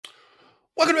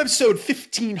Welcome to episode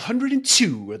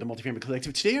 1502 of the Multifamily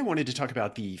Collective. Today I wanted to talk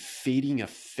about the fading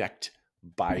effect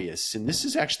bias. And this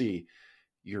is actually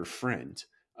your friend,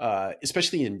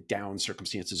 especially in down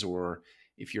circumstances or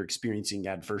if you're experiencing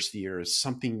adversity or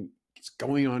something is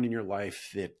going on in your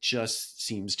life that just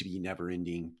seems to be never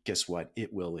ending. Guess what?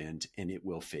 It will end and it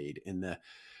will fade. And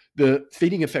the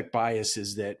fading effect bias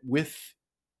is that with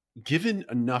given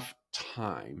enough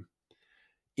time,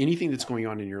 anything that's going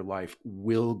on in your life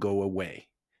will go away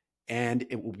and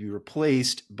it will be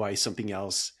replaced by something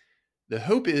else. The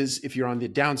hope is, if you're on the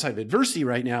downside of adversity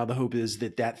right now, the hope is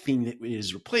that that thing that it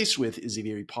is replaced with is a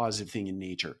very positive thing in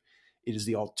nature. It is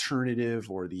the alternative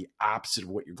or the opposite of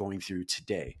what you're going through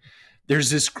today. There's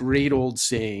this great old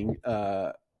saying,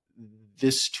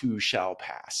 this too shall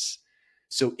pass.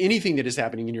 So anything that is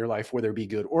happening in your life, whether it be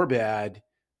good or bad,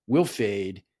 will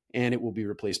fade and it will be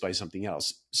replaced by something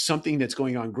else. Something that's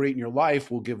going on great in your life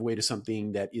will give way to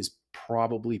something that is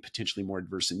probably potentially more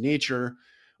adverse in nature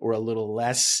or a little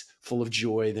less full of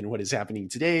joy than what is happening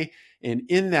today. And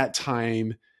in that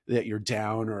time that you're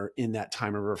down or in that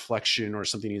time of reflection or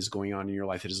something is going on in your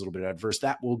life that is a little bit adverse,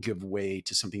 that will give way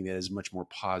to something that is much more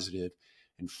positive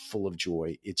and full of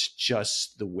joy. It's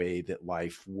just the way that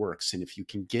life works. And if you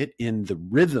can get in the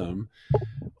rhythm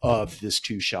of this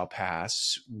too shall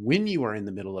pass, when you are in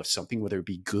the middle of something, whether it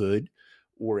be good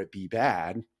or it be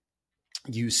bad,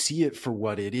 you see it for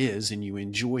what it is and you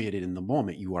enjoy it in the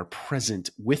moment. You are present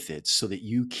with it so that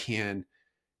you can,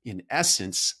 in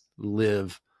essence,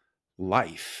 live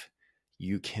life.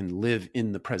 You can live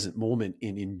in the present moment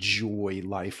and enjoy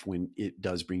life when it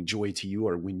does bring joy to you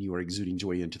or when you are exuding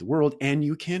joy into the world. And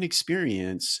you can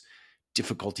experience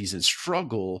difficulties and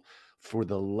struggle for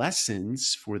the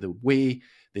lessons, for the way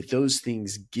that those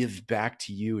things give back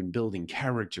to you in building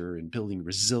character and building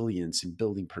resilience and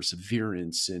building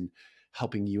perseverance and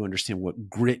helping you understand what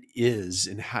grit is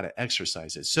and how to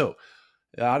exercise it. So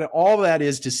all that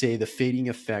is to say the fading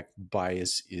effect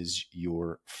bias is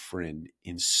your friend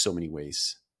in so many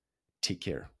ways. Take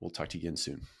care. We'll talk to you again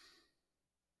soon.